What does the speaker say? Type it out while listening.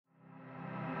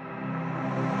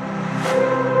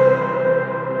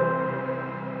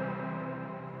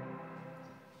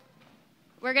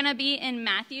going to be in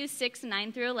Mathew 6,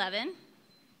 9 through 11.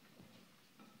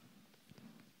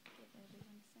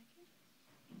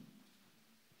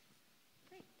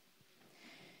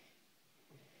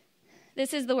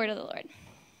 This is the word of the Lord.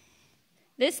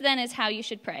 This then is how you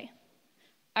should pray.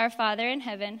 Our Father in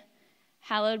heaven,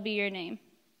 hallowed be your name.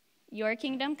 Your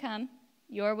kingdom come,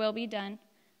 your will be done,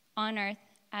 on earth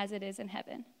as it is in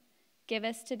heaven. Give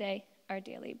us today our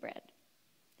daily bread.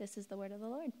 This is the word of the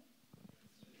Lord.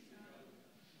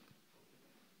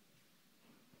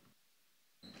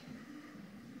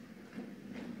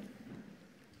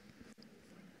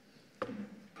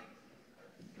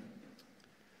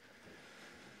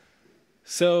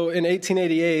 So in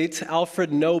 1888,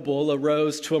 Alfred Noble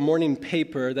arose to a morning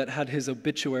paper that had his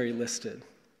obituary listed.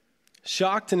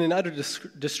 Shocked and in utter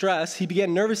distress, he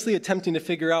began nervously attempting to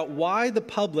figure out why the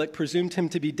public presumed him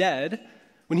to be dead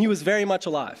when he was very much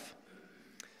alive.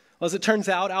 Well, as it turns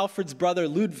out, Alfred's brother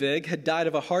Ludwig had died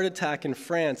of a heart attack in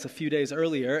France a few days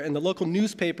earlier, and the local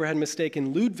newspaper had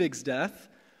mistaken Ludwig's death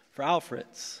for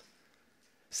Alfred's.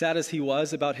 Sad as he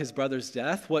was about his brother's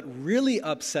death, what really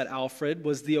upset Alfred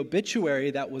was the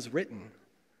obituary that was written.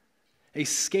 A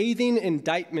scathing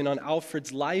indictment on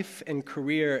Alfred's life and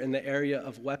career in the area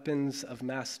of weapons of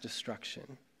mass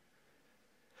destruction.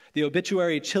 The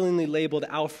obituary chillingly labeled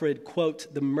Alfred,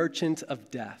 quote, the merchant of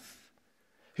death,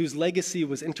 whose legacy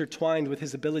was intertwined with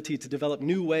his ability to develop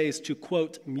new ways to,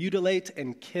 quote, mutilate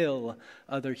and kill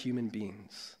other human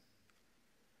beings.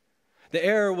 The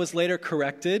error was later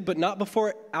corrected, but not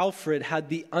before Alfred had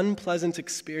the unpleasant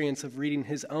experience of reading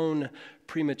his own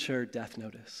premature death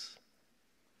notice.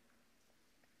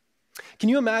 Can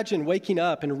you imagine waking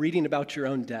up and reading about your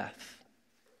own death?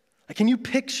 Can you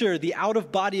picture the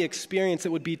out-of-body experience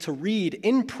it would be to read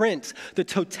in print the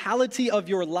totality of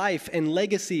your life and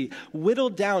legacy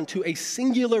whittled down to a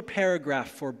singular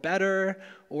paragraph for better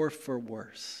or for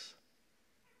worse?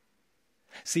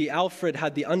 See, Alfred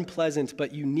had the unpleasant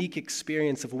but unique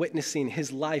experience of witnessing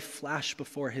his life flash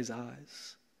before his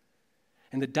eyes.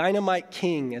 And the dynamite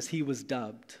king, as he was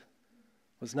dubbed,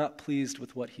 was not pleased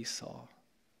with what he saw.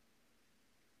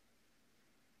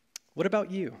 What about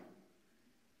you?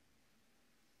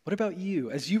 What about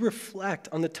you? As you reflect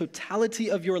on the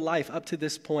totality of your life up to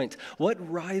this point, what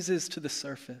rises to the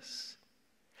surface?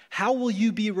 How will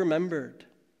you be remembered?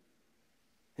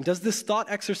 And does this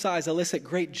thought exercise elicit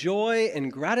great joy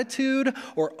and gratitude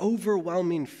or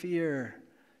overwhelming fear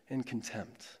and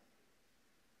contempt?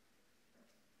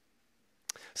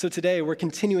 So today we're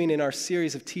continuing in our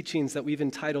series of teachings that we've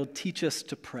entitled Teach Us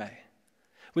to Pray,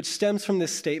 which stems from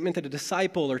this statement that a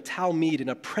disciple or talmid, an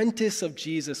apprentice of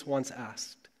Jesus, once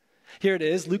asked. Here it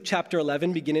is, Luke chapter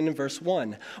 11, beginning in verse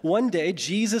 1. One day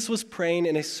Jesus was praying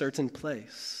in a certain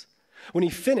place. When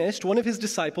he finished, one of his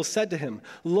disciples said to him,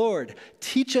 Lord,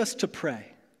 teach us to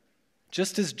pray,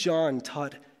 just as John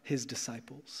taught his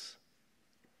disciples.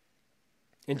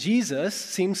 And Jesus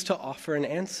seems to offer an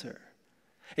answer,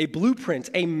 a blueprint,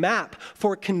 a map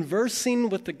for conversing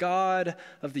with the God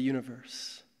of the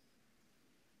universe.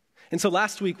 And so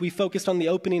last week we focused on the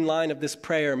opening line of this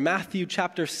prayer, Mathew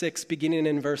chapter 6, beginning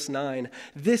in verse 9.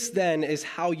 This then is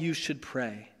how you should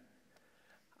pray.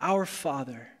 Our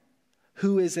Father,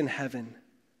 who is in heaven,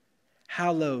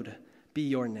 hallowed be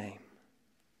your name.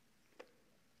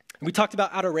 We talked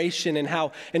about adoration and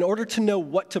how in order to know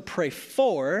what to pray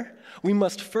for, we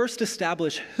must first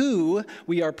establish who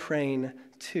we are praying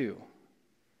to.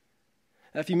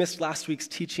 Now, if you missed last week's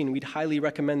teaching, we'd highly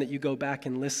recommend that you go back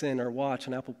and listen or watch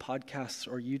on Apple Podcasts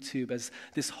or YouTube, as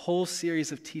this whole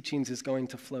series of teachings is going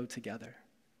to flow together.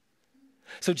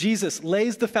 So Jesus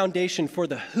lays the foundation for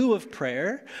the who of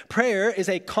prayer. Prayer is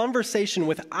a conversation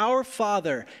with our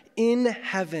Father in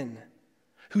heaven,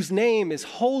 whose name is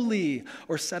holy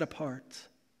or set apart.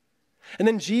 And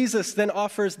then Jesus then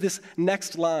offers this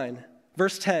next line,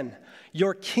 verse 10,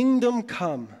 your kingdom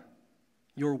come,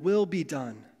 your will be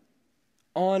done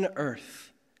on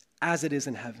earth as it is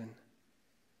in heaven.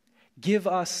 Give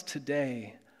us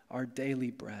today our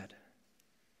daily bread.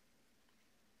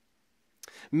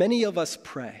 Many of us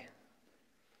pray.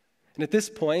 And at this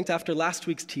point, after last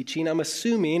week's teaching, I'm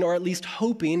assuming, or at least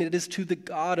hoping, it is to the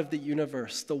God of the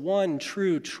universe, the one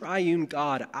true triune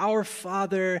God, our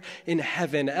Father in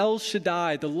heaven, El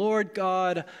Shaddai, the Lord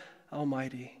God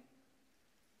Almighty.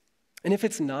 And if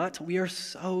it's not, we are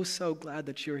so glad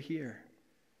that you're here.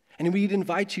 And we'd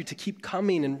invite you to keep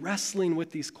coming and wrestling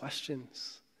with these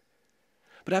questions.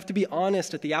 But I have to be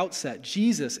honest at the outset,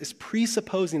 Jesus is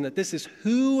presupposing that this is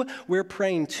who we're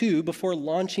praying to before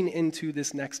launching into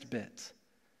this next bit.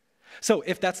 So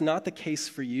if that's not the case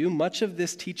for you, much of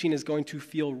this teaching is going to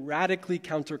feel radically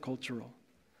countercultural.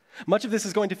 Much of this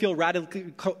is going to feel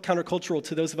radically countercultural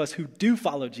to those of us who do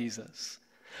follow Jesus.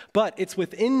 But it's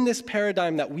within this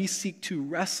paradigm that we seek to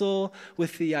wrestle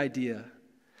with the idea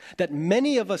that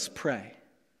many of us pray.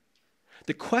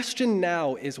 The question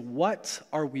now is, what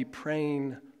are we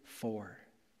praying for?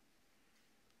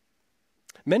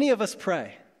 Many of us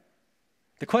pray.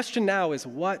 The question now is,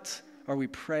 what are we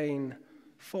praying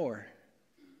for?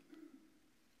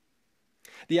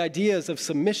 The ideas of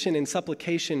submission and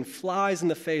supplication flies in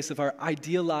the face of our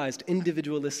idealized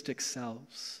individualistic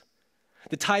selves.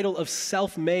 The title of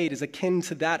self-made is akin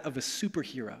to that of a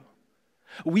superhero.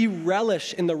 We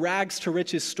relish in the rags to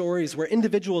riches stories where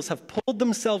individuals have pulled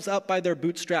themselves up by their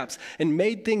bootstraps and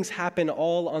made things happen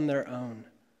all on their own.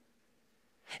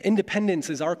 Independence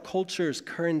is our culture's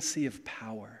currency of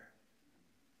power.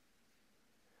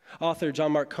 Author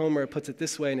John Mark Comer puts it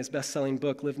this way in his best-selling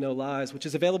book, Live No Lies, which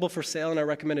is available for sale in our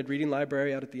recommended reading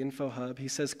library out at the Info Hub. He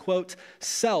says, quote,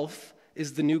 "Self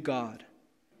is the new God,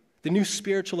 the new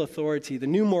spiritual authority, the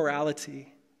new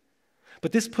morality.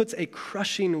 But this puts a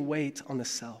crushing weight on the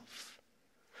self,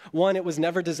 one it was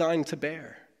never designed to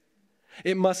bear.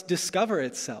 It must discover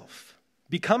itself,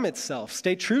 become itself,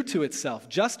 stay true to itself,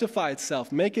 justify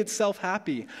itself, make itself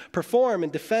happy, perform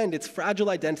and defend its fragile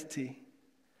identity.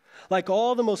 Like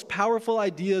all the most powerful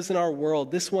ideas in our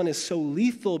world, this one is so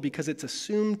lethal because it's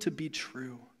assumed to be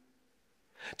true.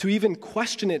 To even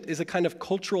question it is a kind of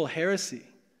cultural heresy.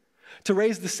 To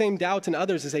raise the same doubt in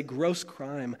others is a gross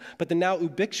crime, but the now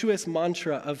ubiquitous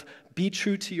mantra of be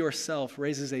true to yourself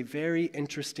raises a very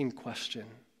interesting question.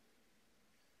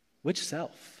 Which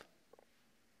self?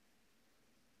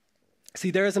 See,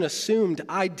 there is an assumed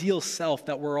ideal self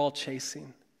that we're all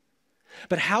chasing.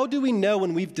 But how do we know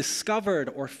when we've discovered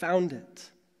or found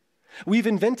it? We've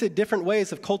invented different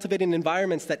ways of cultivating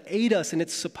environments that aid us in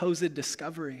its supposed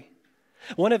discovery.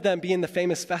 One of them being the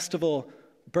famous festival,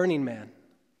 Burning Man.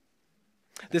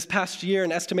 This past year,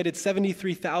 an estimated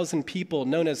 73,000 people,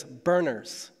 known as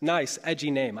burners, nice, edgy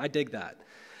name, I dig that,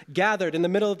 gathered in the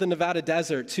middle of the Nevada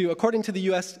desert to, according to the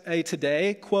USA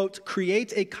Today, quote,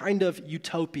 create a kind of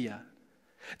utopia.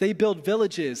 They build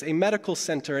villages, a medical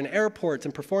center, an airport,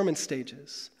 and performance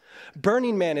stages.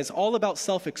 Burning Man is all about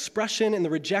self-expression and the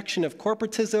rejection of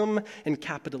corporatism and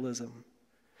capitalism.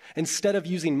 Instead of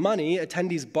using money,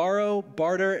 attendees borrow,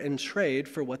 barter, and trade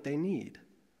for what they need.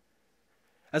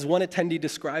 As one attendee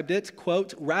described it,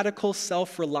 quote, radical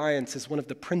self-reliance is one of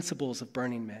the principles of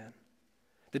Burning Man.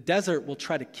 The desert will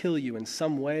try to kill you in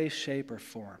some way, shape, or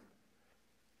form.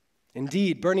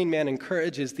 Indeed, Burning Man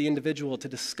encourages the individual to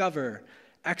discover,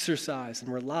 exercise,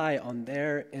 and rely on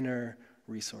their inner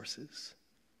resources.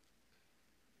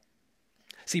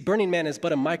 See, Burning Man is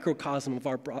but a microcosm of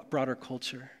our broader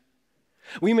culture.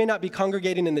 We may not be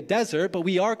congregating in the desert, but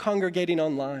we are congregating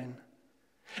online.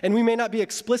 And we may not be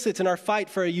explicit in our fight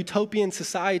for a utopian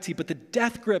society, but the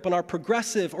death grip on our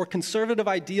progressive or conservative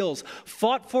ideals,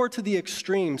 fought for to the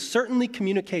extreme, certainly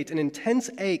communicate an intense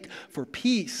ache for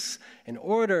peace and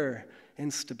order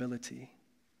and stability.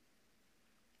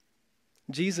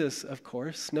 Jesus, of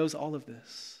course, knows all of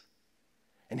this.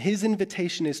 And his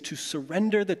invitation is to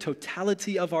surrender the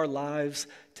totality of our lives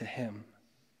to him.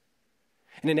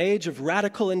 In an age of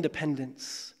radical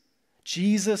independence,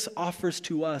 Jesus offers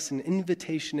to us an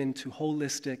invitation into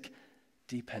holistic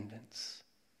dependence,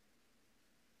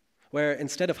 where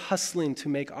instead of hustling to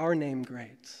make our name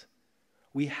great,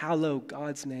 we hallow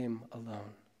God's name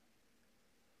alone.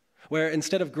 Where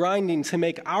instead of grinding to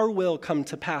make our will come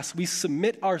to pass, we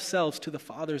submit ourselves to the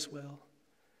Father's will.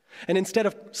 And instead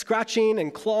of scratching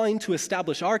and clawing to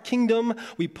establish our kingdom,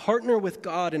 we partner with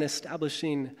God in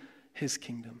establishing his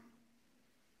kingdom.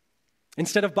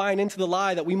 Instead of buying into the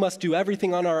lie that we must do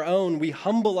everything on our own, we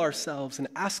humble ourselves and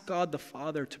ask God the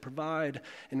Father to provide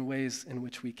in ways in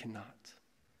which we cannot.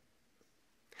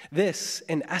 This,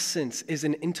 in essence, is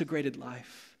an integrated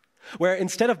life, where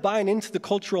instead of buying into the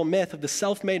cultural myth of the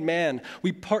self-made man,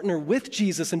 we partner with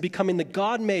Jesus in becoming the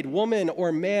God-made woman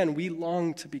or man we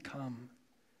long to become.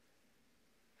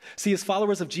 See, as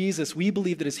followers of Jesus, we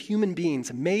believe that as human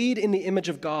beings made in the image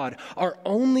of God, our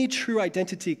only true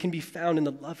identity can be found in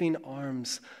the loving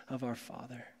arms of our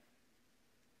Father.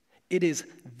 It is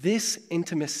this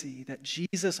intimacy that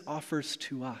Jesus offers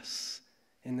to us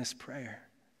in this prayer.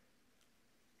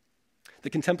 The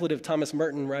contemplative Thomas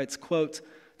Merton writes, quote,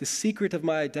 "The secret of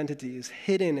my identity is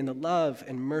hidden in the love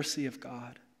and mercy of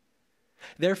God.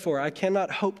 Therefore, I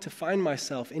cannot hope to find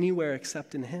myself anywhere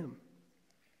except in him.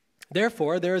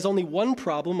 Therefore, there is only one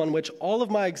problem on which all of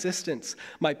my existence,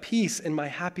 my peace, and my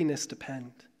happiness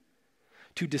depend: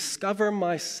 to discover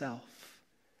myself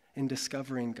in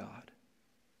discovering God."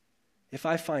 If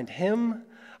I find him,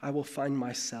 I will find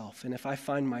myself. And if I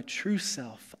find my true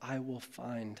self, I will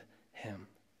find him.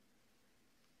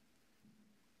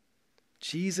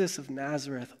 Jesus of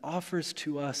Nazareth offers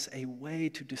to us a way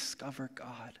to discover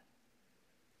God,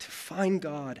 to find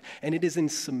God, and it is in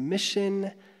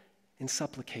submission and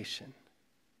supplication,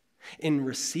 in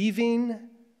receiving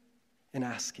and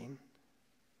asking.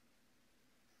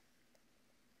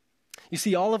 You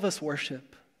see, all of us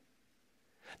worship.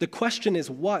 The question is,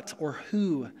 what or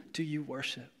who do you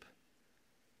worship?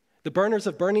 The burners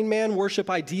of Burning Man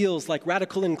worship ideals like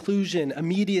radical inclusion,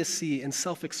 immediacy, and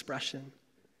self-expression.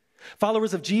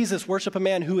 Followers of Jesus worship a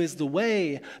man who is the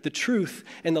way, the truth,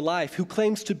 and the life, who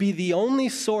claims to be the only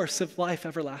source of life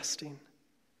everlasting.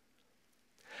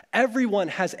 Everyone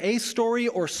has a story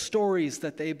or stories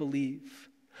that they believe,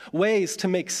 ways to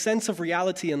make sense of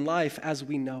reality and life as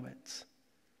we know it.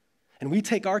 And we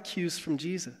take our cues from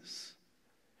Jesus.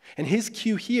 And his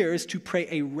cue here is to pray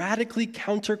a radically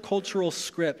countercultural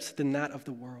script than that of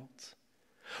the world,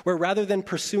 where rather than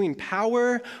pursuing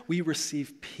power, we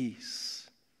receive peace.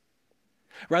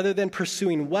 Rather than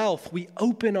pursuing wealth, we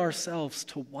open ourselves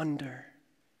to wonder.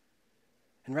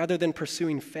 And rather than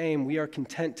pursuing fame, we are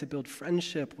content to build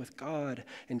friendship with God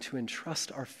and to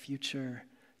entrust our future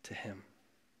to him.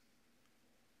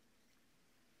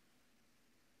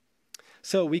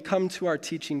 So we come to our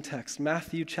teaching text,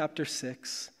 Mathew chapter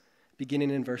 6,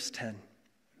 beginning in verse 10.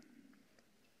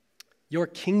 Your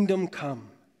kingdom come,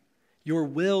 your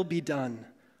will be done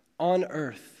on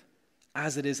earth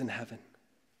as it is in heaven.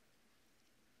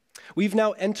 We've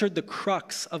now entered the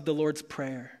crux of the Lord's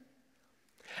Prayer.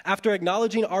 After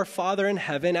acknowledging our Father in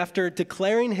heaven, after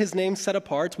declaring his name set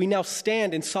apart, we now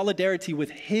stand in solidarity with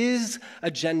his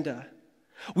agenda.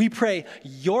 We pray,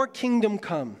 your kingdom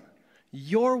come,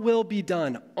 your will be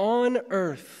done on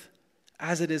earth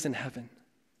as it is in heaven.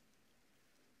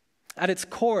 At its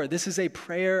core, this is a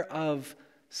prayer of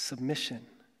submission.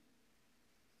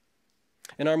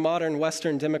 In our modern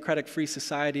Western democratic free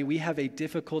society, we have a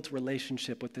difficult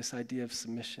relationship with this idea of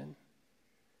submission.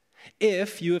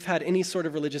 If you have had any sort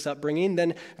of religious upbringing,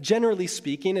 then generally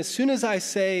speaking, as soon as I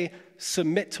say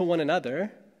submit to one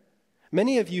another,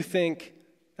 many of you think,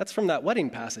 that's from that wedding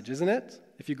passage, isn't it?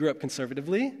 If you grew up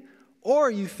conservatively. Or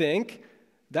you think,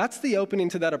 that's the opening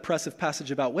to that oppressive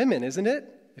passage about women, isn't it?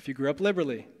 If you grew up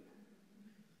liberally.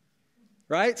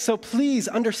 Right? So please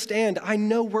understand, I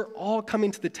know we're all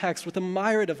coming to the text with a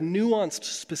myriad of nuanced,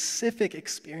 specific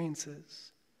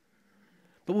experiences.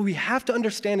 But what we have to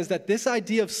understand is that this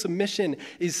idea of submission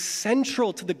is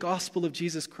central to the gospel of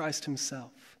Jesus Christ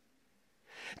himself.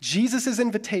 Jesus'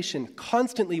 invitation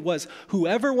constantly was,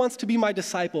 whoever wants to be my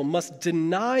disciple must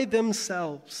deny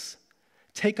themselves,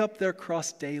 take up their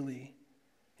cross daily,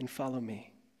 and follow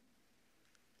me.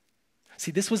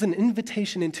 See, this was an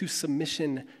invitation into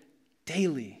submission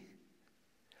daily,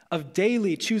 of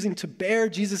daily choosing to bear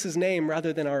Jesus' name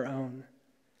rather than our own,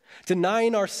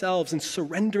 denying ourselves and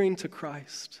surrendering to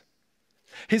Christ.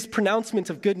 His pronouncement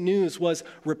of good news was,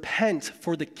 repent,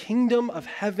 for the kingdom of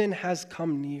heaven has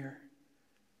come near.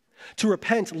 To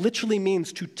repent literally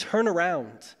means to turn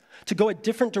around, to go a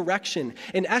different direction.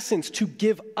 In essence, to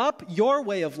give up your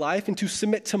way of life and to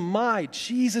submit to my,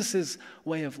 Jesus'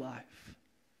 way of life.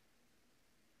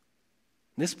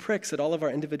 This pricks at all of our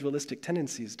individualistic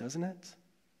tendencies, doesn't it?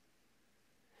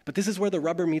 But this is where the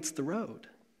rubber meets the road.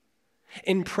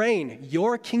 In praying,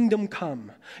 your kingdom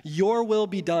come, your will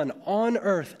be done on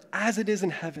earth as it is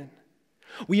in heaven,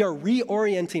 we are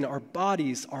reorienting our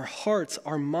bodies, our hearts,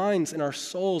 our minds, and our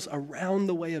souls around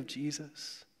the way of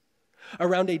Jesus,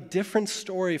 around a different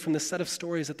story from the set of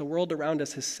stories that the world around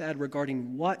us has said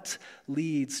regarding what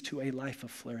leads to a life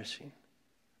of flourishing.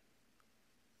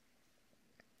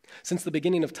 Since the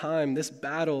beginning of time, this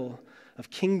battle of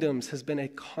kingdoms has been a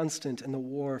constant in the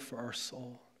war for our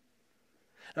soul.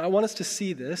 Now, I want us to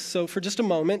see this, so for just a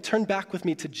moment, turn back with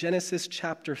me to Genesis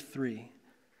chapter 3.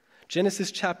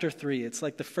 Genesis chapter 3, it's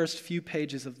like the first few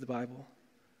pages of the Bible.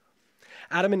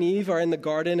 Adam and Eve are in the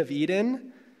Garden of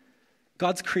Eden.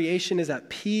 God's creation is at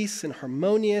peace and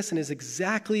harmonious and is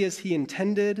exactly as he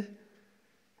intended.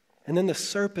 And then the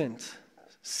serpent,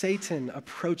 Satan,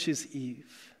 approaches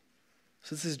Eve.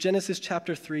 So this is Genesis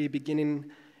chapter 3, beginning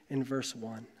in verse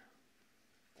 1.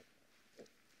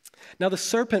 Now the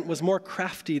serpent was more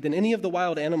crafty than any of the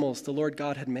wild animals the Lord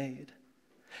God had made.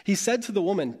 He said to the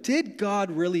woman, "Did God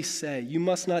really say, you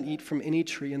must not eat from any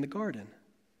tree in the garden?"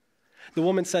 The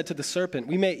woman said to the serpent,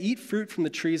 "We may eat fruit from the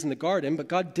trees in the garden, but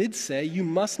God did say, you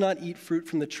must not eat fruit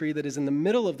from the tree that is in the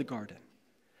middle of the garden,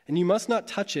 and you must not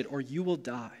touch it, or you will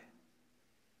die."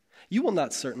 "You will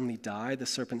not certainly die," the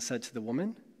serpent said to the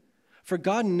woman. For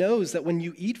God knows that when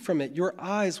you eat from it, your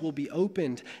eyes will be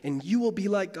opened, and you will be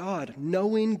like God,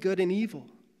 knowing good and evil."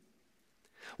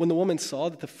 When the woman saw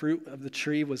that the fruit of the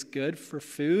tree was good for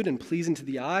food and pleasing to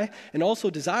the eye, and also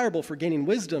desirable for gaining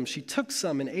wisdom, she took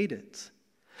some and ate it.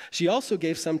 She also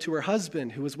gave some to her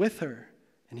husband who was with her,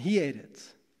 and he ate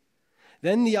it.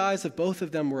 Then the eyes of both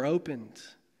of them were opened,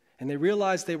 and they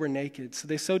realized they were naked, so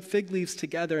they sewed fig leaves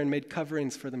together and made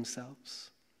coverings for themselves.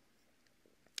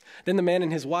 Then the man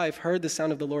and his wife heard the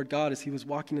sound of the Lord God as he was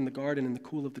walking in the garden in the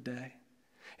cool of the day,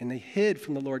 and they hid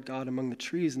from the Lord God among the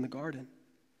trees in the garden.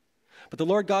 But the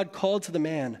Lord God called to the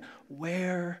man,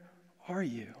 "Where are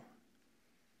you?"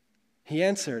 He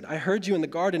answered, "I heard you in the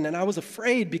garden, and I was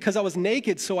afraid because I was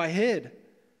naked, so I hid."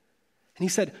 And he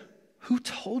said, "Who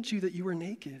told you that you were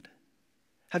naked?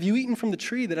 Have you eaten from the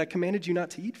tree that I commanded you not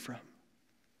to eat from?"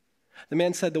 The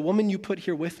man said, "The woman you put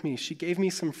here with me, she gave me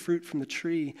some fruit from the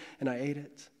tree, and I ate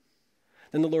it."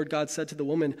 Then the Lord God said to the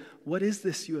woman, "What is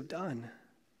this you have done?"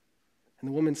 And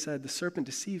the woman said, "The serpent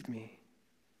deceived me,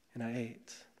 and I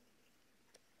ate."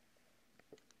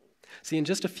 See, in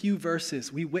just a few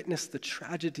verses, we witness the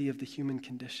tragedy of the human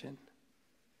condition.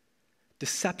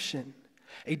 Deception.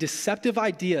 A deceptive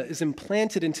idea is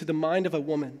implanted into the mind of a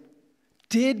woman.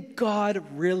 Did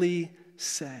God really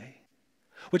say?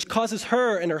 Which causes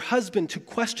her and her husband to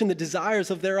question the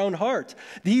desires of their own heart.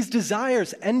 These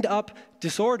desires end up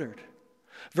disordered.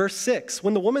 Verse 6,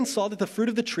 when the woman saw that the fruit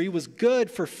of the tree was good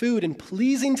for food and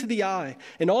pleasing to the eye,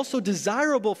 and also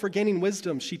desirable for gaining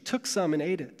wisdom, she took some and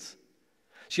ate it.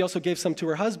 She also gave some to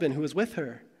her husband who was with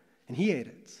her, and he ate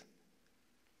it.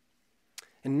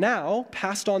 And now,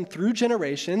 passed on through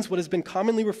generations, what has been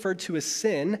commonly referred to as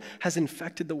sin has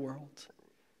infected the world.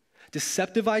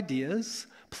 Deceptive ideas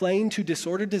playing to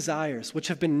disordered desires which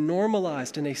have been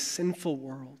normalized in a sinful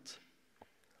world.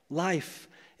 Life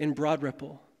in Broad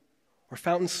Ripple, or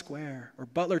Fountain Square, or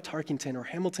Butler Tarkington, or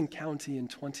Hamilton County in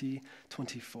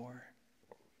 2024.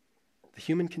 The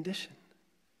human condition.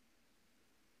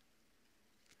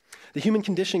 The human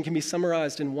condition can be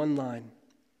summarized in one line.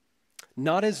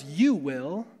 Not as you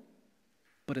will,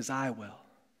 but as I will.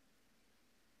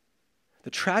 The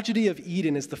tragedy of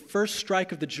Eden is the first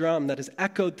strike of the drum that has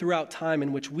echoed throughout time,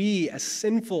 in which we, as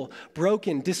sinful,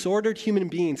 broken, disordered human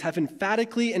beings, have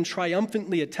emphatically and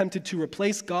triumphantly attempted to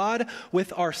replace God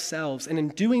with ourselves. And in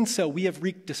doing so, we have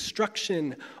wreaked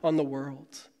destruction on the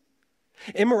world.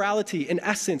 Immorality, in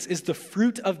essence, is the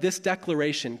fruit of this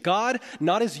declaration. God,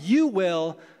 not as you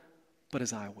will, but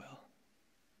as I will.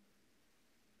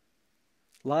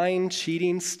 Lying,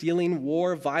 cheating, stealing,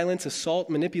 war, violence, assault,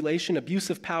 manipulation,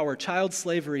 abuse of power, child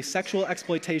slavery, sexual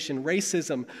exploitation,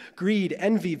 racism, greed,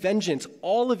 envy, vengeance,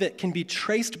 all of it can be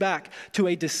traced back to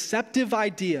a deceptive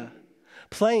idea,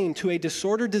 playing to a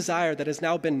disordered desire that has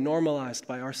now been normalized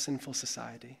by our sinful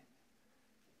society.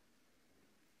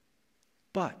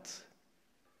 But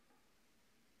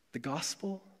the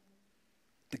gospel,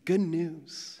 the good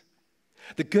news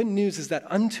is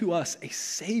that unto us a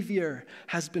Savior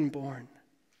has been born,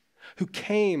 who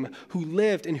came, who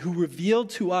lived, and who revealed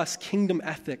to us kingdom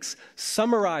ethics,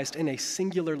 summarized in a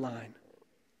singular line.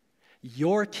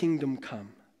 Your kingdom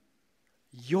come,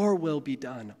 your will be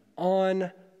done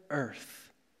on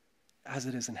earth as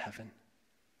it is in heaven.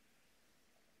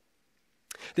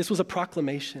 This was a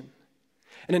proclamation,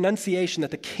 an annunciation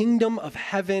that the kingdom of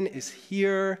heaven is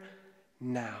here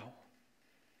now,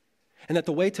 and that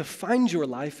the way to find your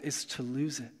life is to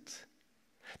lose it.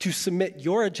 To submit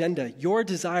your agenda, your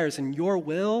desires, and your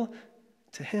will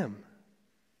to him.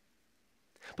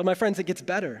 But my friends, it gets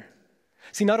better.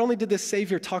 See, not only did this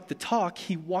Savior talk the talk,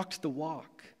 he walked the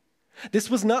walk. This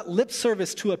was not lip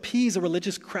service to appease a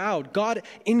religious crowd. God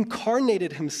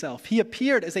incarnated himself. He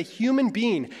appeared as a human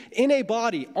being in a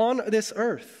body on this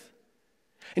earth.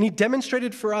 And he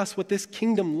demonstrated for us what this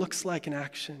kingdom looks like in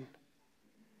action.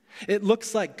 It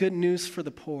looks like good news for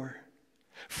the poor,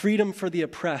 freedom for the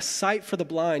oppressed, sight for the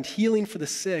blind, healing for the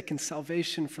sick, and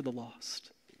salvation for the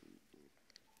lost.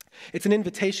 It's an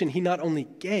invitation he not only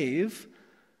gave,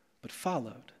 but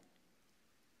followed.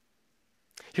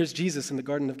 Here's Jesus in the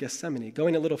Garden of Gethsemane.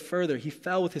 Going a little further, he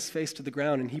fell with his face to the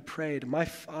ground and he prayed, "My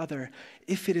Father,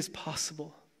 if it is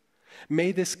possible,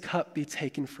 may this cup be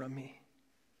taken from me.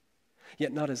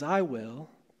 Yet not as I will,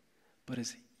 but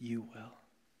as you will."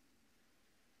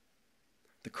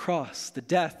 The cross, the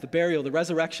death, the burial, the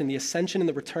resurrection, the ascension, and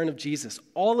the return of Jesus,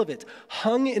 all of it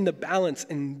hung in the balance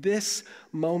in this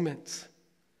moment.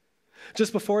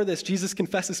 Just before this, Jesus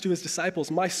confesses to his disciples,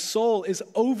 "My soul is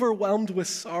overwhelmed with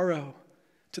sorrow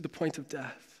to the point of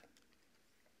death."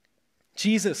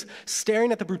 Jesus,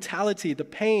 staring at the brutality, the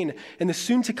pain, and the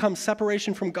soon-to-come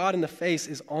separation from God in the face,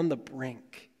 is on the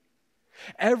brink.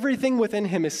 Everything within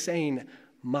him is saying,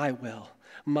 my will,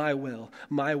 my will,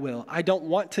 my will. I don't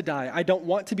want to die. I don't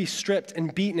want to be stripped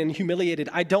and beaten and humiliated.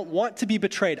 I don't want to be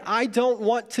betrayed. I don't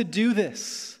want to do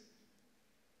this.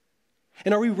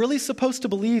 And are we really supposed to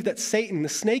believe that Satan, the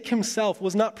snake himself,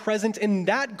 was not present in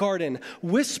that garden,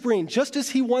 whispering, just as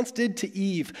he once did to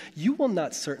Eve, you will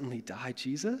not certainly die,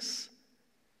 Jesus.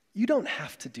 You don't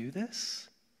have to do this.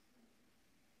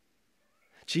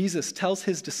 Jesus tells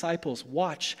his disciples,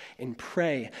 watch and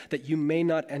pray that you may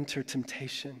not enter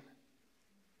temptation.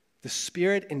 The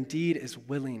spirit indeed is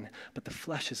willing, but the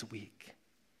flesh is weak.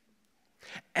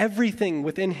 Everything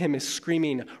within him is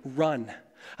screaming, run,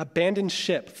 abandon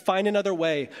ship, find another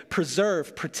way,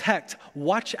 preserve, protect,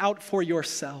 watch out for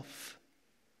yourself.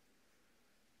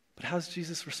 But how does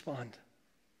Jesus respond?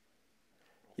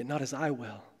 Yet not as I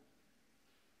will,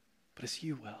 but as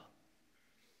you will.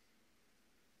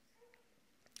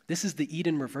 This is the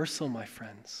Eden reversal, my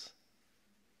friends.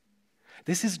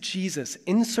 This is Jesus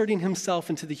inserting himself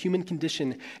into the human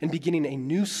condition and beginning a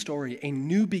new story, a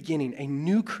new beginning, a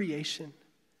new creation.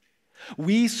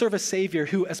 We serve a Savior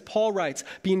who, as Paul writes,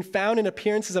 being found in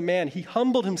appearance as a man, he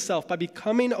humbled himself by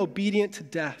becoming obedient to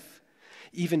death,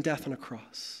 even death on a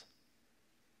cross.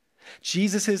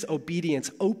 Jesus'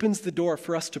 obedience opens the door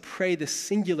for us to pray this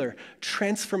singular,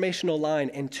 transformational line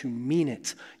and to mean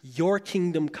it. Your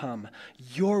kingdom come,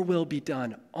 your will be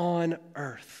done on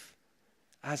earth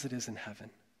as it is in heaven.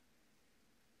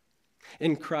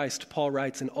 In Christ, Paul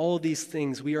writes, in all these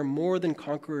things we are more than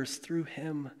conquerors through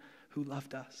him who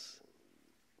loved us.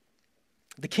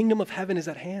 The kingdom of heaven is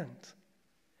at hand.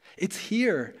 It's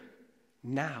here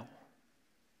now.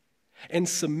 And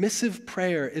submissive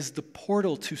prayer is the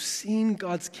portal to seeing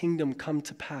God's kingdom come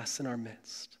to pass in our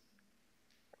midst.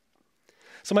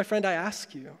 So, my friend, I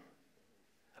ask you,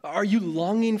 are you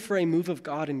longing for a move of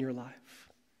God in your life?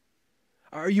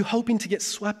 Are you hoping to get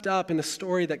swept up in the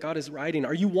story that God is writing?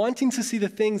 Are you wanting to see the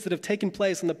things that have taken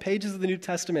place in the pages of the New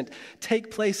Testament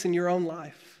take place in your own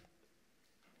life?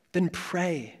 Then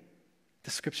pray,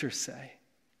 the scriptures say.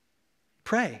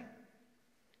 Pray.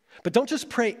 But don't just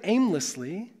pray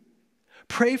aimlessly.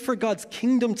 Pray for God's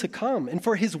kingdom to come and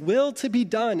for his will to be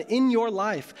done in your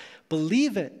life.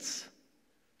 Believe it.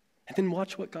 And then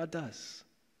watch what God does.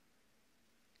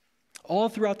 All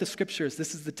throughout the scriptures,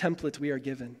 this is the template we are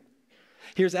given.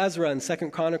 Here's Ezra in 2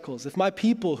 Chronicles. If my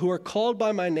people who are called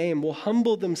by my name will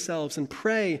humble themselves and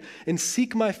pray and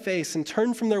seek my face and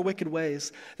turn from their wicked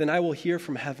ways, then I will hear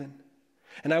from heaven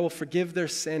and I will forgive their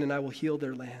sin and I will heal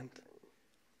their land.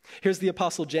 Here's the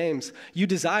Apostle James. You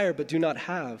desire but do not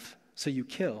have, so you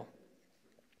kill.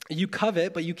 You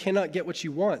covet, but you cannot get what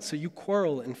you want, so you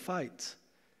quarrel and fight.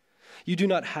 You do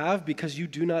not have because you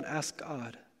do not ask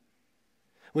God.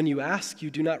 When you ask,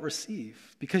 you do not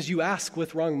receive, because you ask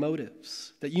with wrong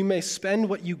motives, that you may spend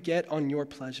what you get on your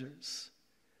pleasures.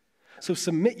 So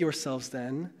submit yourselves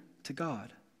then to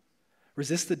God.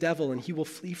 Resist the devil, and he will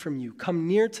flee from you. Come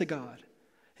near to God,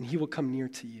 and he will come near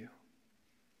to you.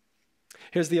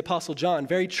 Here's the Apostle John.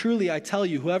 Very truly, I tell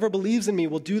you, whoever believes in me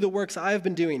will do the works I have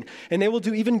been doing, and they will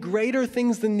do even greater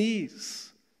things than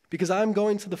these, because I'm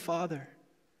going to the Father.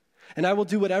 And I will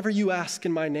do whatever you ask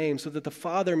in my name, so that the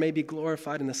Father may be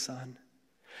glorified in the Son.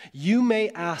 You may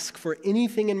ask for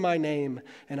anything in my name,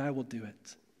 and I will do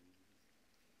it.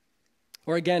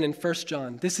 Or again, in 1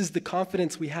 John, this is the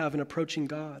confidence we have in approaching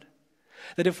God,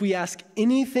 that if we ask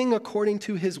anything according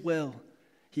to his will,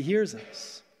 he hears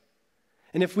us.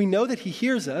 And if we know that he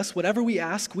hears us, whatever we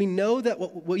ask, we know that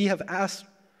what we have asked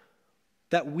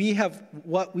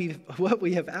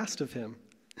of him.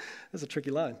 That's a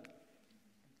tricky line.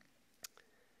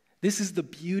 This is the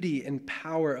beauty and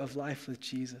power of life with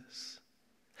Jesus.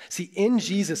 See, in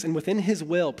Jesus and within his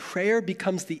will, prayer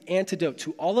becomes the antidote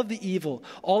to all of the evil,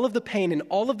 all of the pain, and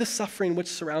all of the suffering which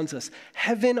surrounds us.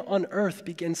 Heaven on earth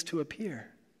begins to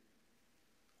appear.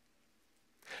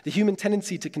 The human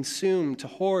tendency to consume, to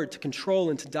hoard, to control,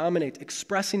 and to dominate,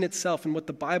 expressing itself in what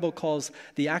the Bible calls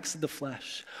the acts of the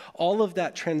flesh. All of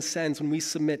that transcends when we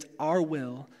submit our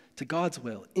will to God's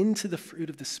will into the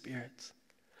fruit of the Spirit.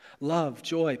 Love,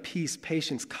 joy, peace,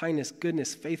 patience, kindness,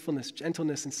 goodness, faithfulness,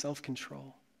 gentleness, and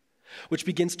self-control, which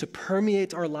begins to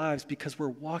permeate our lives because we're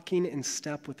walking in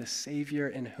step with the Savior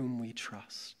in whom we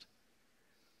trust.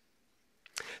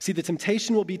 See, the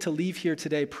temptation will be to leave here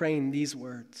today praying these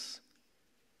words.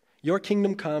 Your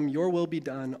kingdom come, your will be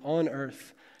done on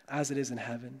earth as it is in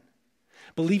heaven.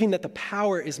 Believing that the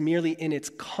power is merely in its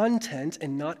content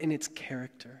and not in its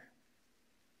character.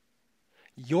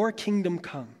 Your kingdom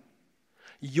come,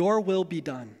 your will be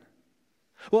done.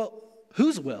 Well,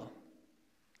 whose will?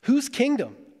 Whose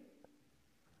kingdom?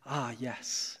 Ah,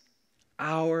 yes,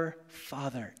 Our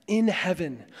Father in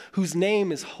heaven, whose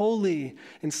name is holy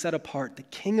and set apart, the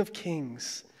King of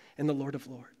kings and the Lord of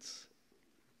lords.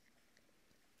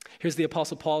 Here's the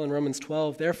Apostle Paul in Romans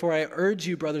 12. Therefore, I urge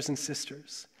you, brothers and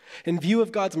sisters, in view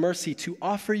of God's mercy, to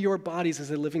offer your bodies as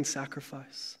a living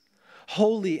sacrifice,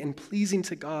 holy and pleasing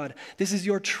to God. This is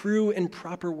your true and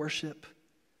proper worship.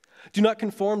 Do not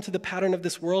conform to the pattern of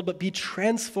this world, but be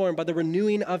transformed by the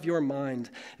renewing of your mind.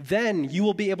 Then you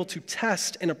will be able to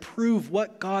test and approve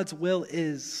what God's will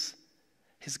is,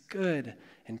 his good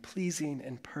and pleasing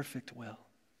and perfect will.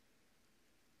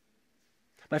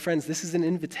 My friends, this is an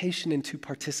invitation into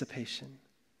participation.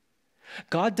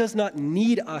 God does not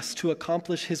need us to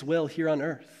accomplish his will here on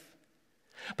earth.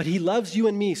 But he loves you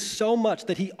and me so much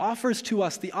that he offers to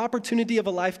us the opportunity of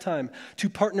a lifetime to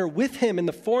partner with him in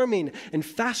the forming and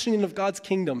fashioning of God's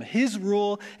kingdom, his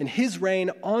rule and his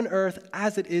reign on earth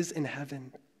as it is in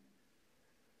heaven.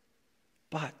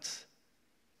 But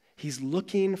he's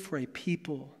looking for a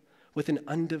people with an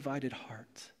undivided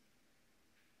heart.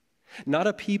 Not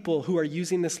a people who are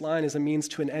using this line as a means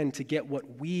to an end to get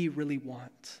what we really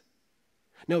want.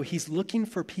 No, he's looking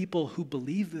for people who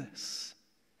believe this.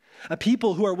 A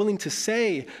people who are willing to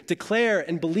say, declare,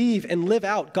 and believe and live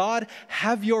out, God,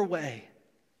 have your way.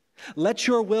 Let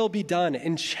your will be done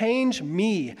and change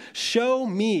me, show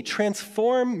me,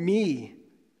 transform me,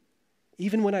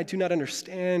 even when I do not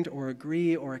understand or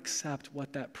agree or accept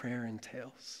what that prayer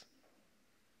entails.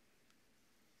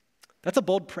 That's a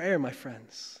bold prayer, my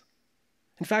friends.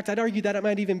 In fact, I'd argue that it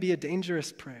might even be a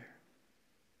dangerous prayer.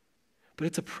 But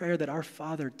it's a prayer that our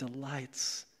Father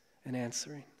delights in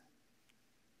answering.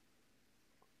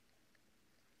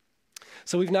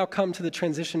 So we've now come to the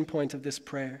transition point of this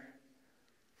prayer.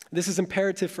 This is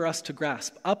imperative for us to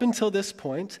grasp. Up until this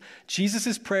point,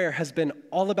 Jesus' prayer has been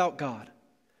all about God.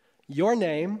 Your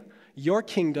name, your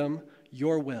kingdom,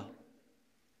 your will.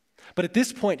 But at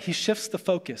this point, he shifts the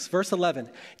focus. Verse 11,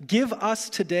 give us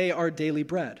today our daily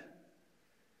bread.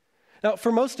 Now,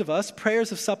 for most of us,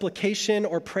 prayers of supplication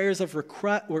or prayers of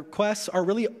requests are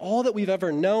really all that we've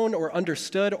ever known or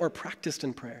understood or practiced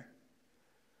in prayer.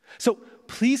 So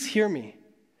please hear me.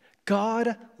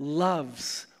 God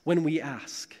loves when we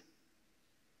ask.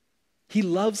 He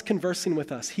loves conversing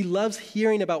with us. He loves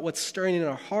hearing about what's stirring in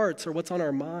our hearts or what's on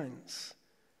our minds.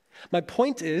 My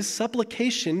point is,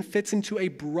 supplication fits into a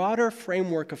broader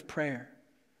framework of prayer.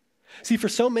 See, for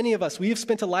so many of us, we have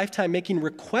spent a lifetime making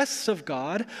requests of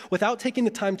God without taking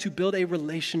the time to build a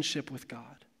relationship with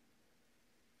God.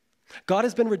 God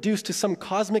has been reduced to some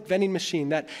cosmic vending machine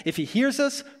that if he hears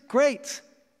us, great.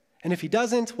 And if he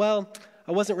doesn't, well,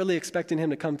 I wasn't really expecting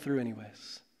him to come through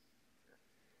anyways.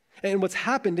 And what's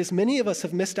happened is many of us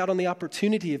have missed out on the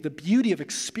opportunity of the beauty of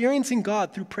experiencing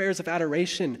God through prayers of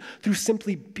adoration, through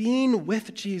simply being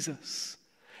with Jesus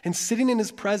and sitting in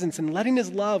his presence and letting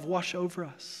his love wash over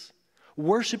us,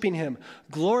 worshiping him,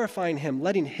 glorifying him,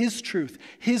 letting his truth,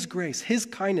 his grace, his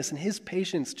kindness, and his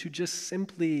patience to just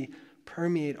simply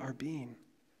permeate our being.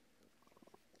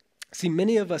 See,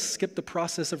 many of us skip the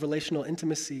process of relational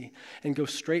intimacy and go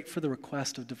straight for the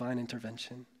request of divine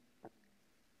intervention.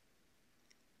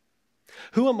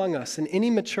 Who among us in any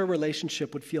mature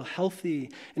relationship would feel healthy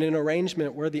in an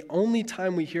arrangement where the only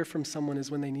time we hear from someone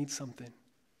is when they need something?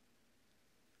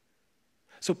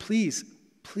 So please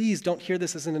don't hear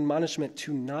this as an admonishment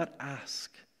to not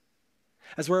ask.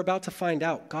 As we're about to find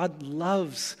out, God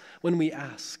loves when we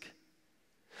ask.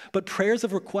 But prayers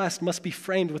of request must be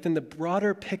framed within the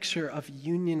broader picture of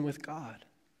union with God.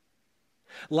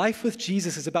 Life with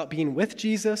Jesus is about being with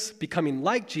Jesus, becoming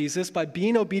like Jesus by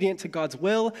being obedient to God's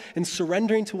will and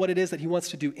surrendering to what it is that he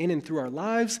wants to do in and through our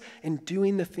lives and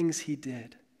doing the things he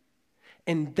did.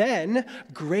 And then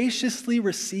graciously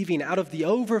receiving out of the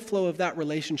overflow of that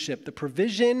relationship the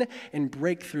provision and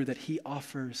breakthrough that he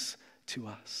offers to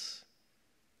us.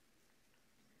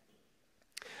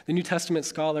 The New Testament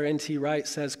scholar N.T. Wright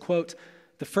says, quote,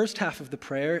 the first half of the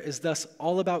prayer is thus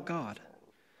all about God.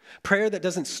 Prayer that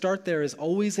doesn't start there is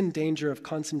always in danger of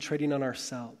concentrating on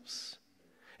ourselves.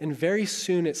 And very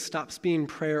soon it stops being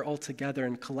prayer altogether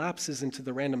and collapses into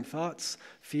the random thoughts,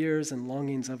 fears, and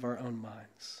longings of our own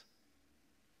minds.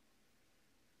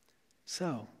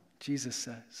 So, Jesus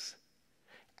says,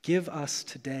 give us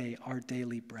today our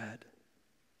daily bread.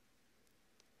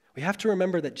 We have to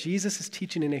remember that Jesus is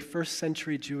teaching in a first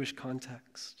century Jewish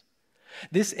context.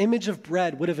 This image of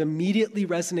bread would have immediately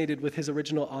resonated with his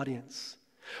original audience.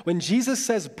 When Jesus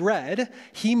says bread,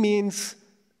 he means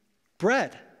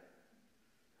bread.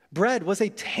 Bread was a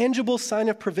tangible sign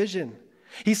of provision.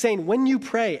 He's saying, when you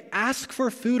pray, ask for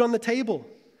food on the table.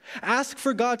 Ask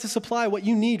for God to supply what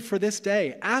you need for this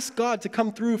day. Ask God to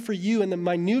come through for you in the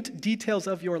minute details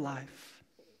of your life.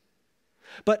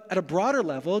 But at a broader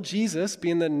level, Jesus,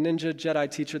 being the ninja Jedi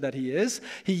teacher that he is,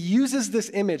 he uses this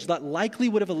image that likely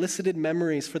would have elicited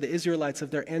memories for the Israelites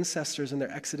of their ancestors and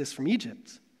their exodus from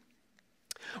Egypt.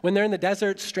 When they're in the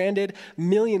desert, stranded,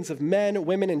 millions of men,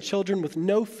 women, and children with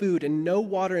no food and no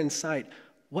water in sight,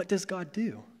 what does God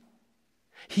do?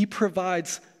 He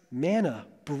provides manna,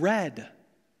 bread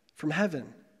from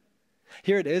heaven.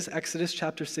 Here it is, Exodus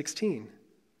chapter 16.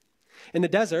 In the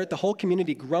desert, the whole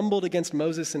community grumbled against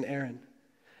Moses and Aaron.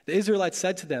 The Israelites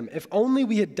said to them, "If only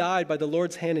we had died by the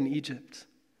Lord's hand in Egypt.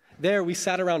 There we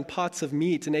sat around pots of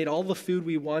meat and ate all the food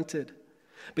we wanted.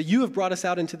 But you have brought us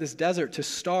out into this desert to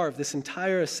starve this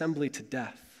entire assembly to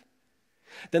death."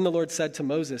 Then the Lord said to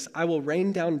Moses, "I will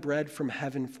rain down bread from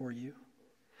heaven for you.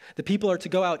 The people are to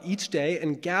go out each day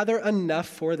and gather enough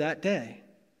for that day.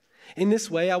 In this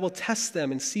way I will test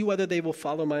them and see whether they will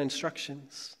follow my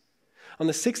instructions. On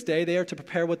the 6th day they are to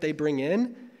prepare what they bring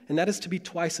in, and that is to be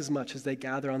twice as much as they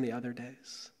gather on the other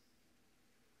days."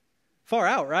 Far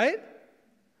out, right?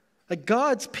 Like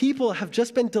God's people have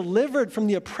just been delivered from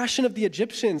the oppression of the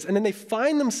Egyptians, and then they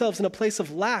find themselves in a place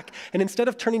of lack, and instead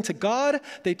of turning to God,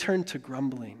 they turn to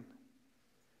grumbling.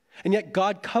 And yet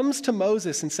God comes to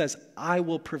Moses and says, "I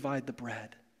will provide the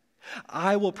bread.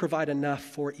 I will provide enough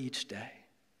for each day."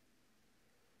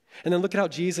 And then look at how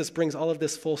Jesus brings all of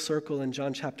this full circle in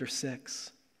John chapter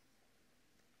 6.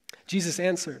 Jesus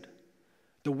answered,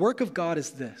 "The work of God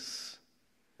is this,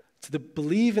 to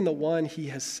believe in the one he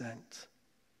has sent."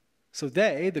 So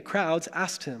they, the crowds,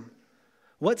 asked him,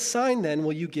 "What sign then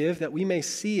will you give that we may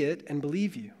see it and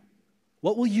believe you?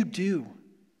 What will you do?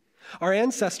 Our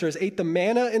ancestors ate the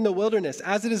manna in the wilderness.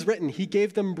 As it is written, he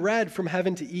gave them bread from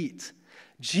heaven to eat."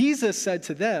 Jesus said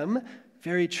to them,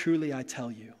 "Very truly I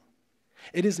tell you,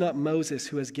 it is not Moses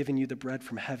who has given you the bread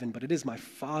from heaven, but it is my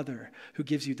Father who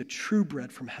gives you the true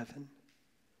bread from heaven.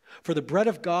 For the bread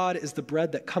of God is the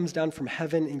bread that comes down from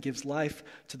heaven and gives life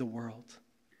to the world."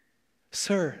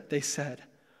 "Sir," they said,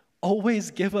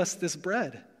 "always give us this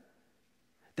bread."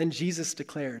 Then Jesus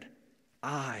declared,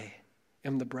 "I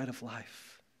am the bread of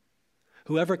life.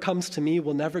 Whoever comes to me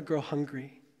will never grow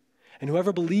hungry, and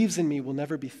whoever believes in me will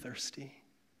never be thirsty."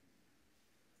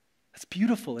 That's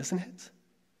beautiful, isn't it?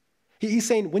 He's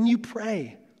saying, when you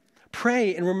pray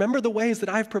and remember the ways that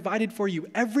I've provided for you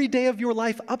every day of your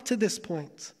life up to this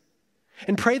point.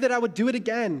 And pray that I would do it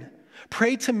again.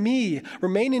 Pray to me,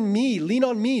 remain in me, lean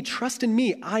on me, trust in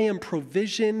me. I am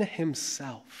provision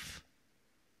himself.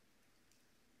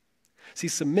 See,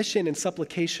 submission and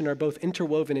supplication are both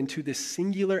interwoven into this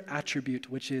singular attribute,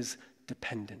 which is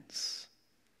dependence.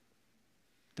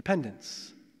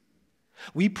 Dependence.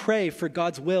 We pray for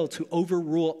God's will to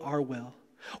overrule our will.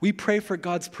 We pray for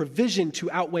God's provision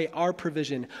to outweigh our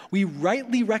provision. We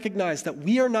rightly recognize that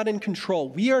we are not in control,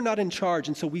 we are not in charge,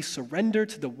 and so we surrender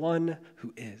to the one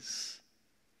who is.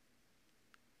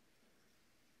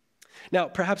 Now,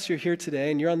 perhaps you're here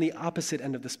today and you're on the opposite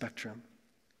end of the spectrum.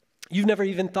 You've never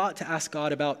even thought to ask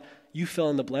God about you fill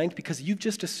in the blank because you've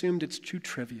just assumed it's too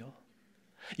trivial.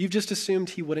 You've just assumed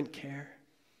he wouldn't care.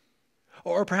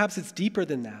 Or perhaps it's deeper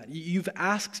than that. You've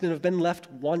asked and have been left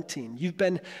wanting. You've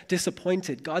been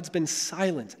disappointed. God's been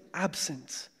silent,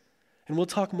 absent. And we'll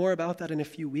talk more about that in a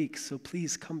few weeks, so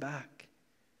please come back.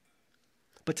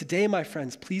 But today, my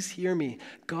friends, please hear me.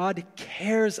 God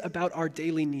cares about our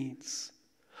daily needs.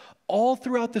 All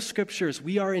throughout the scriptures,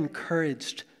 we are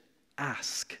encouraged.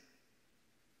 Ask.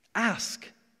 Ask.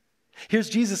 Here's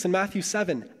Jesus in Mathew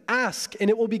 7. Ask, and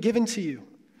it will be given to you.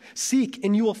 Seek,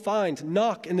 and you will find.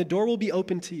 Knock, and the door will be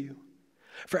opened to you.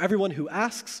 For everyone who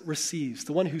asks receives.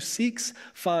 The one who seeks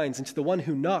finds. And to the one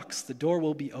who knocks, the door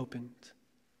will be opened.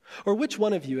 Or which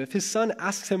one of you, if his son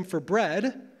asks him for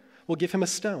bread, will give him a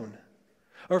stone?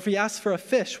 Or if he asks for a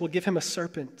fish, will give him a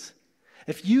serpent?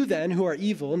 If you then, who are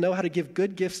evil, know how to give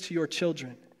good gifts to your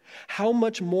children, how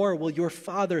much more will your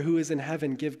Father who is in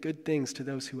heaven give good things to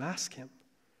those who ask him?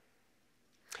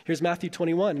 Here's Matthew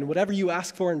 21. "And whatever you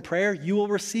ask for in prayer, you will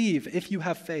receive if you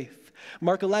have faith."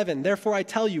 Mark 11. "Therefore I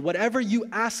tell you, whatever you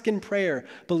ask in prayer,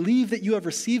 believe that you have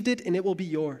received it and it will be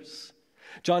yours."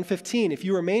 John 15. "If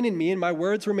you remain in me and my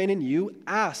words remain in you,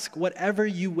 ask whatever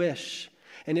you wish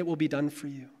and it will be done for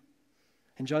you."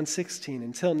 And John 16.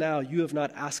 "Until now you have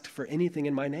not asked for anything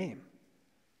in my name.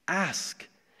 Ask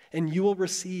and you will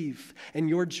receive and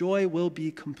your joy will be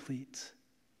complete."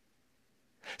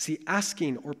 See,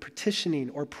 asking or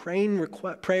petitioning or praying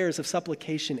prayers of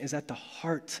supplication is at the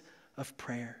heart of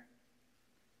prayer.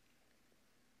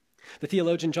 The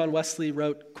theologian John Wesley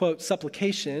wrote, quote,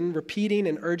 "Supplication, repeating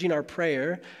and urging our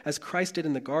prayer, as Christ did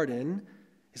in the garden,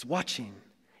 is watching,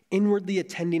 inwardly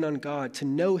attending on God to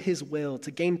know his will,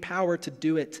 to gain power to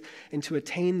do it, and to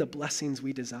attain the blessings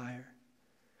we desire.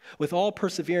 With all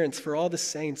perseverance for all the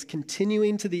saints,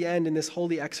 continuing to the end in this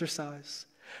holy exercise,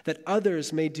 that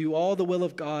others may do all the will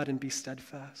of God and be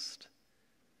steadfast."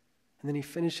 And then he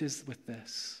finishes with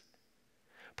this: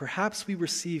 "Perhaps we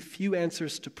receive few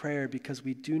answers to prayer because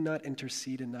we do not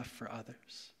intercede enough for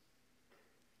others."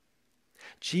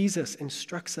 Jesus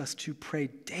instructs us to pray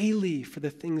daily for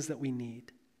the things that we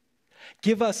need.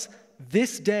 Give us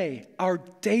this day our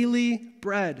daily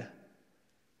bread.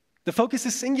 The focus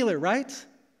is singular, right?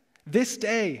 This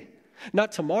day.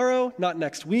 Not tomorrow, not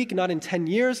next week, not in 10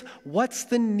 years. What's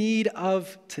the need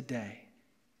of today?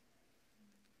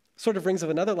 Sort of rings of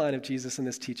another line of Jesus in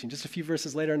this teaching, just a few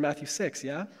verses later in Mathew 6,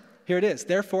 yeah? Here it is.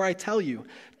 "Therefore I tell you,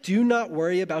 do not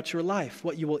worry about your life,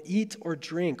 what you will eat or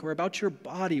drink, or about your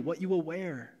body, what you will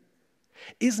wear.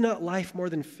 Is not life more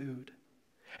than food,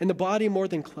 and the body more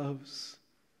than clothes?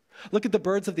 Look at the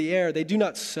birds of the air. They do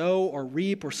not sow or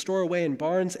reap or store away in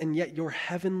barns, and yet your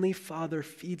heavenly Father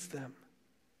feeds them.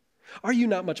 Are you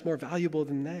not much more valuable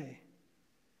than they?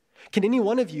 Can any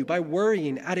one of you, by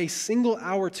worrying, add a single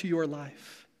hour to your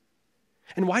life?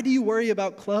 And why do you worry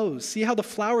about clothes? See how the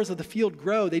flowers of the field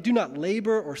grow. They do not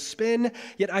labor or spin.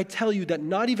 Yet I tell you that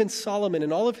not even Solomon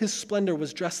in all of his splendor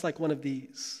was dressed like one of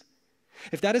these.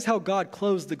 If that is how God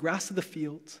clothes the grass of the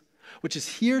field, which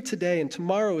is here today and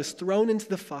tomorrow is thrown into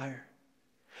the fire,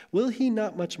 will he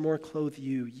not much more clothe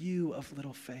you, you of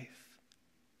little faith?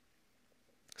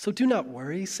 So do not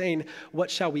worry, saying, what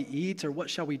shall we eat, or what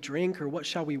shall we drink, or what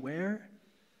shall we wear?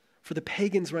 For the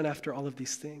pagans run after all of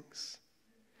these things.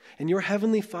 And your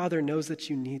heavenly Father knows that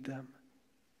you need them.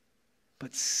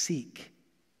 But seek.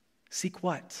 Seek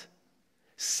what?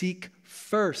 Seek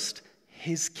first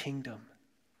his kingdom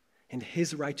and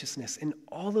his righteousness, and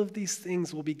all of these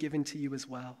things will be given to you as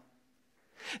well.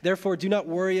 Therefore, do not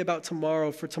worry about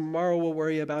tomorrow, for tomorrow will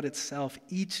worry about itself.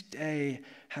 Each day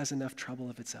has enough trouble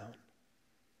of its own.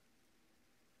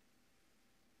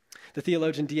 The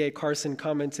theologian D.A. Carson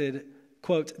commented,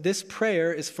 quote, "This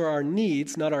prayer is for our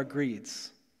needs, not our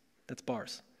greeds." That's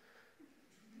bars.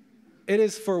 "It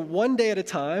is for one day at a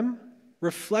time,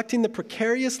 reflecting the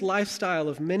precarious lifestyle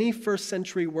of many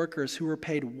first-century workers who were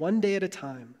paid one day at a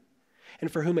time,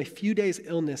 and for whom a few days'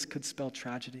 illness could spell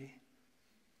tragedy."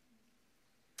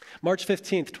 March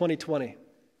 15th, 2020.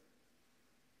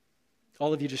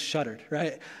 All of you just shuddered,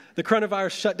 right? The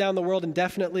coronavirus shut down the world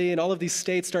indefinitely, and all of these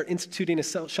states start instituting a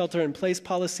shelter-in-place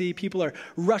policy. People are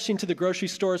rushing to the grocery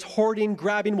stores, hoarding,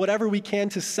 grabbing whatever we can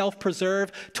to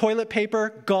self-preserve. Toilet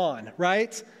paper, gone,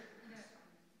 right?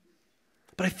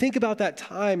 But I think about that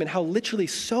time and how literally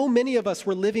so many of us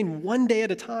were living one day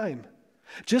at a time,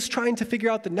 just trying to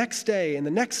figure out the next day and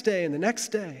the next day and the next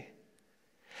day.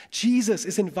 Jesus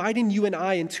is inviting you and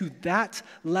I into that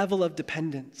level of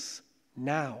dependence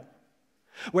now,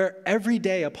 where every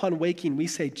day upon waking we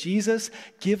say, Jesus,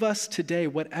 give us today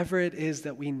whatever it is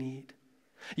that we need.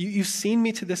 You've seen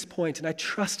me to this point, and I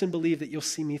trust and believe that you'll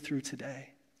see me through today.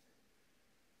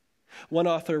 One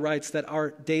author writes that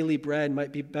our daily bread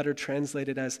might be better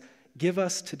translated as, give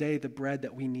us today the bread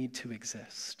that we need to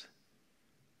exist.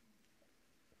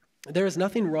 There is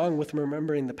nothing wrong with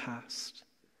remembering the past.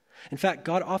 In fact,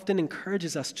 God often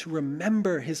encourages us to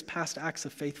remember his past acts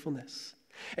of faithfulness.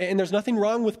 And there's nothing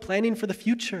wrong with planning for the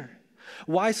future.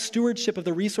 Wise stewardship of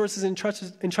the resources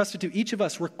entrusted to each of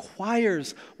us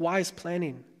requires wise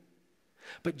planning.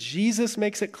 But Jesus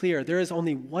makes it clear there is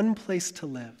only one place to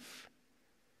live,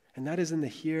 and that is in the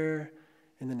here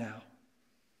and the now.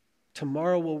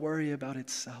 Tomorrow will worry about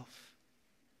itself.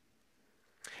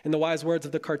 In the wise words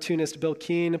of the cartoonist Bill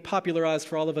Keane, popularized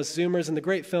for all of us Zoomers in the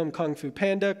great film Kung Fu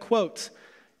Panda, quote,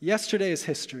 "Yesterday is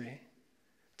history.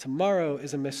 Tomorrow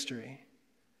is a mystery.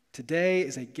 Today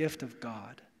is a gift of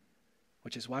God,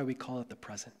 which is why we call it the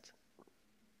present."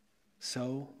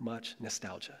 So much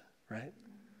nostalgia, right?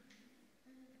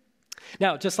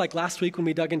 Now, just like last week when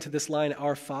we dug into this line,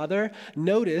 our Father,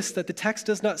 notice that the text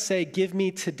does not say, give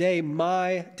me today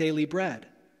my daily bread.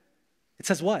 It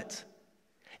says what?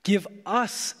 Give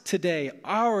us today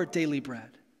our daily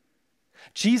bread.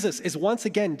 Jesus is once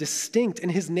again distinct in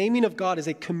his naming of God as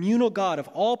a communal God of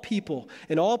all people,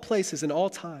 in all places, in all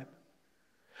time.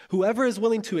 Whoever is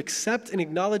willing to accept and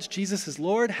acknowledge Jesus as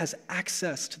Lord has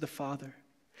access to the Father.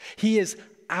 He is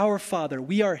our Father.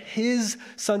 We are his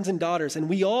sons and daughters, and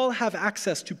we all have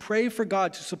access to pray for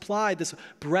God to supply this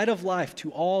bread of life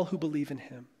to all who believe in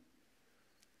him.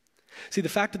 See, the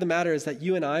fact of the matter is that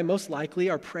you and I most likely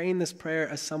are praying this prayer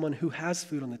as someone who has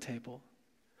food on the table,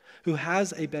 who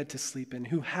has a bed to sleep in,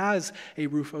 who has a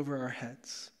roof over our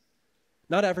heads.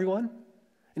 Not everyone.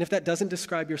 And if that doesn't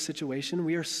describe your situation,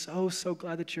 we are so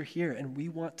glad that you're here, and we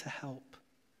want to help.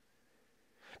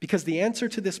 Because the answer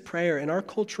to this prayer in our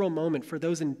cultural moment for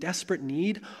those in desperate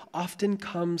need often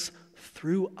comes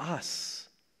through us,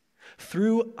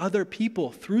 through other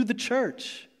people, through the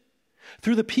church,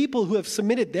 through the people who have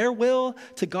submitted their will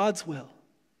to God's will.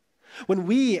 When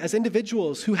we, as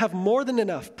individuals who have more than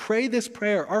enough, pray this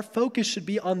prayer, our focus should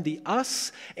be on the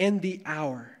us and the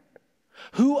our.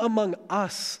 Who among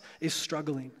us is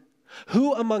struggling?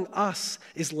 Who among us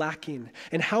is lacking?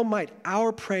 And how might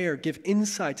our prayer give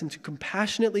insight into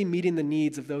compassionately meeting the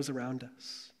needs of those around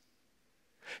us?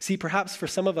 See, perhaps for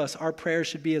some of us, our prayer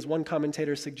should be, as one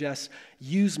commentator suggests,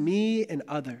 use me and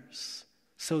others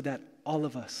so that all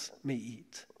of us may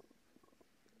eat.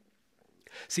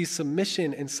 See,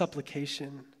 submission and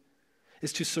supplication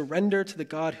is to surrender to the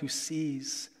God who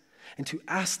sees and to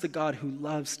ask the God who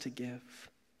loves to give,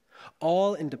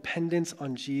 all in dependence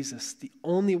on Jesus, the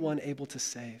only one able to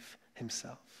save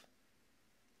himself.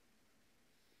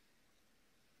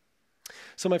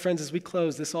 So, my friends, as we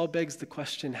close, this all begs the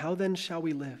question, how then shall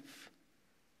we live?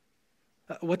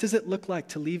 What does it look like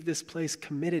to leave this place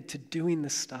committed to doing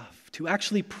this stuff, to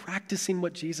actually practicing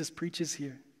what Jesus preaches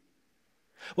here?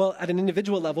 Well, at an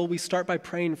individual level, we start by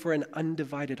praying for an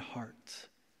undivided heart.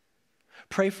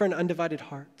 Pray for an undivided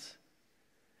heart.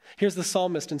 Here's the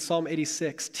psalmist in Psalm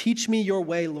 86. Teach me your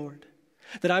way, Lord,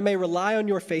 that I may rely on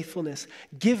your faithfulness.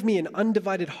 Give me an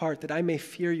undivided heart that I may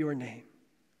fear your name.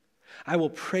 I will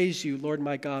praise you, Lord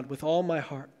my God, with all my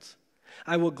heart.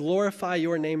 I will glorify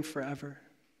your name forever.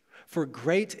 For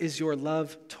great is your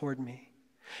love toward me.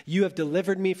 You have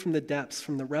delivered me from the depths,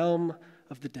 from the realm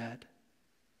of the dead.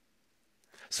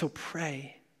 So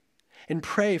pray, and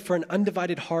pray for an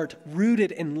undivided heart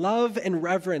rooted in love and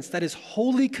reverence that is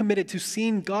wholly committed to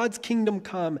seeing God's kingdom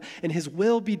come and his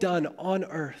will be done on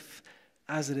earth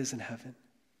as it is in heaven.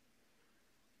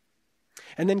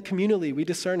 And then communally, we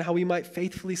discern how we might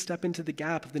faithfully step into the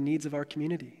gap of the needs of our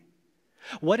community.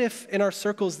 What if in our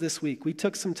circles this week, we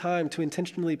took some time to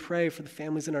intentionally pray for the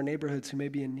families in our neighborhoods who may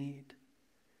be in need?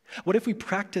 What if we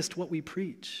practiced what we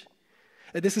preach?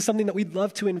 This is something that we'd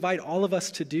love to invite all of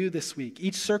us to do this week.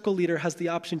 Each circle leader has the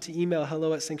option to email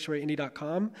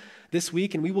hello@sanctuaryindy.com this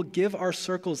week, and we will give our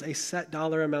circles a set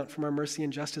dollar amount from our Mercy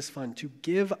and Justice Fund to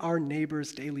give our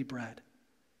neighbors daily bread.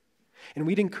 And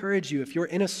we'd encourage you, if you're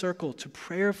in a circle, to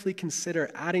prayerfully consider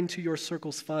adding to your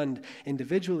circle's fund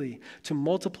individually to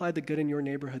multiply the good in your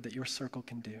neighborhood that your circle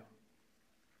can do.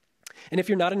 And if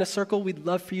you're not in a circle, we'd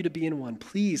love for you to be in one.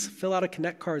 Please fill out a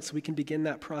Connect card so we can begin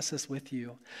that process with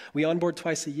you. We onboard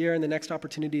twice a year, and the next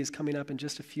opportunity is coming up in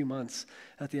just a few months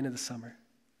at the end of the summer.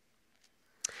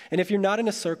 And if you're not in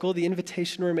a circle, the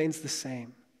invitation remains the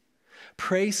same.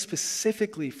 Pray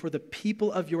specifically for the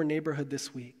people of your neighborhood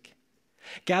this week.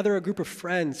 Gather a group of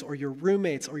friends or your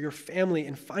roommates or your family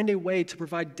and find a way to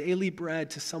provide daily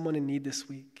bread to someone in need this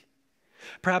week.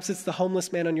 Perhaps it's the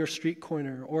homeless man on your street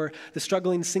corner, or the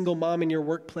struggling single mom in your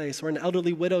workplace, or an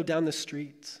elderly widow down the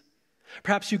street.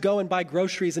 Perhaps you go and buy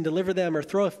groceries and deliver them, or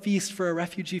throw a feast for a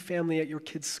refugee family at your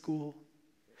kid's school.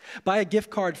 Buy a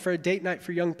gift card for a date night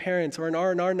for young parents, or an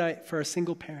R&R night for a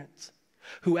single parent.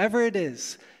 Whoever it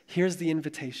is, here's the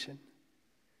invitation.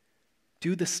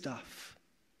 Do the stuff.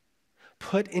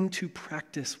 Put into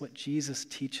practice what Jesus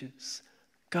teaches.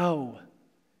 Go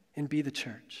and be the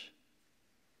church.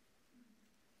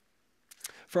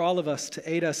 For all of us,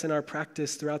 to aid us in our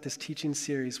practice throughout this teaching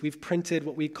series, we've printed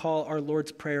what we call our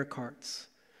Lord's Prayer cards.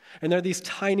 And they're these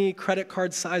tiny credit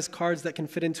card-sized cards that can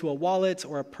fit into a wallet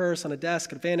or a purse on a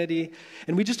desk, a vanity.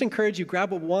 And we just encourage you,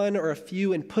 grab one or a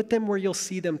few and put them where you'll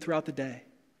see them throughout the day.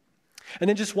 And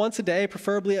then just once a day,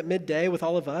 preferably at midday with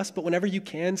all of us, but whenever you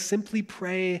can, simply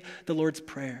pray the Lord's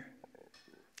Prayer.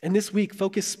 And this week,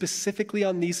 focus specifically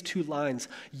on these two lines.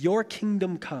 Your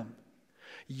kingdom come.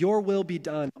 Your will be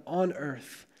done on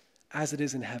earth as it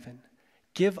is in heaven.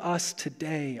 Give us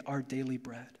today our daily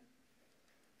bread.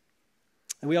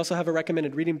 And we also have a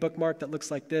recommended reading bookmark that looks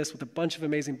like this with a bunch of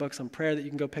amazing books on prayer that you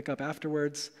can go pick up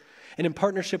afterwards. And in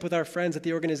partnership with our friends at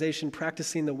the organization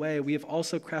Practicing the Way, we have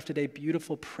also crafted a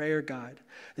beautiful prayer guide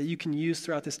that you can use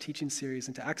throughout this teaching series.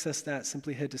 And to access that,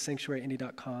 simply head to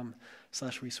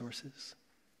sanctuaryindy.com/resources.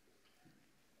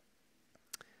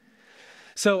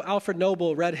 So Alfred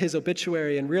Noble read his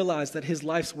obituary and realized that his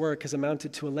life's work has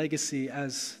amounted to a legacy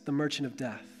as the merchant of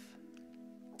death.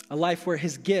 A life where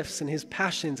his gifts and his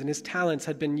passions and his talents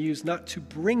had been used not to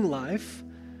bring life,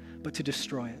 but to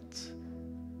destroy it.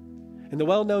 And the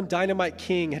well-known dynamite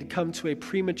king had come to a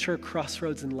premature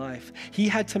crossroads in life. He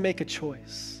had to make a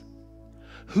choice.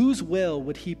 Whose will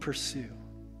would he pursue?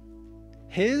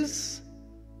 His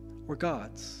or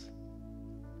God's?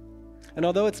 And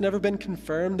although it's never been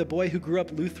confirmed, the boy who grew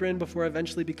up Lutheran before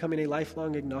eventually becoming a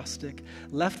lifelong agnostic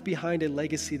left behind a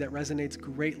legacy that resonates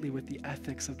greatly with the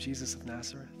ethics of Jesus of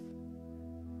Nazareth.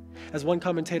 As one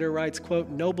commentator writes, quote,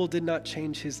 "Noble did not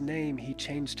change his name, he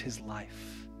changed his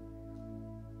life."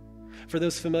 For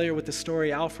those familiar with the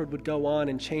story, Alfred would go on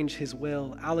and change his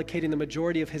will, allocating the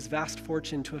majority of his vast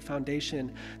fortune to a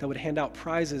foundation that would hand out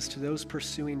prizes to those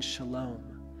pursuing shalom,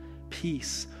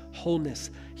 peace, wholeness,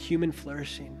 human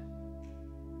flourishing.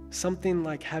 Something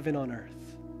like heaven on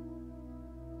earth.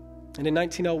 And in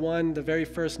 1901, the very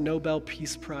first Nobel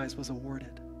Peace Prize was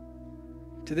awarded.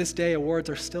 To this day, awards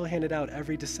are still handed out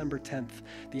every December 10th,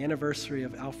 the anniversary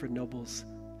of Alfred Nobel's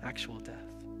actual death.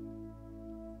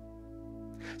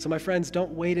 So my friends,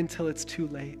 don't wait until it's too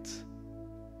late.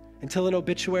 Until an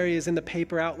obituary is in the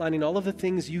paper outlining all of the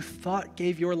things you thought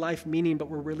gave your life meaning, but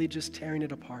were really just tearing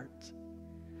it apart.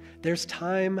 There's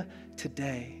time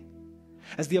today.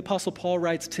 As the Apostle Paul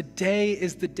writes, today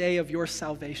is the day of your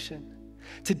salvation.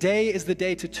 Today is the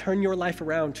day to turn your life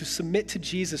around, to submit to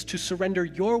Jesus, to surrender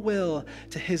your will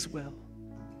to his will,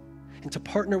 and to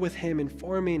partner with him in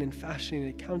forming and fashioning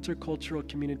a countercultural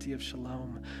community of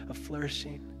shalom, of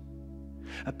flourishing.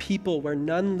 A people where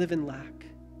none live in lack,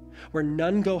 where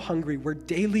none go hungry, where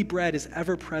daily bread is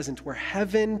ever present, where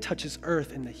heaven touches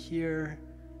earth in the here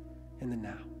and the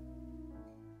now.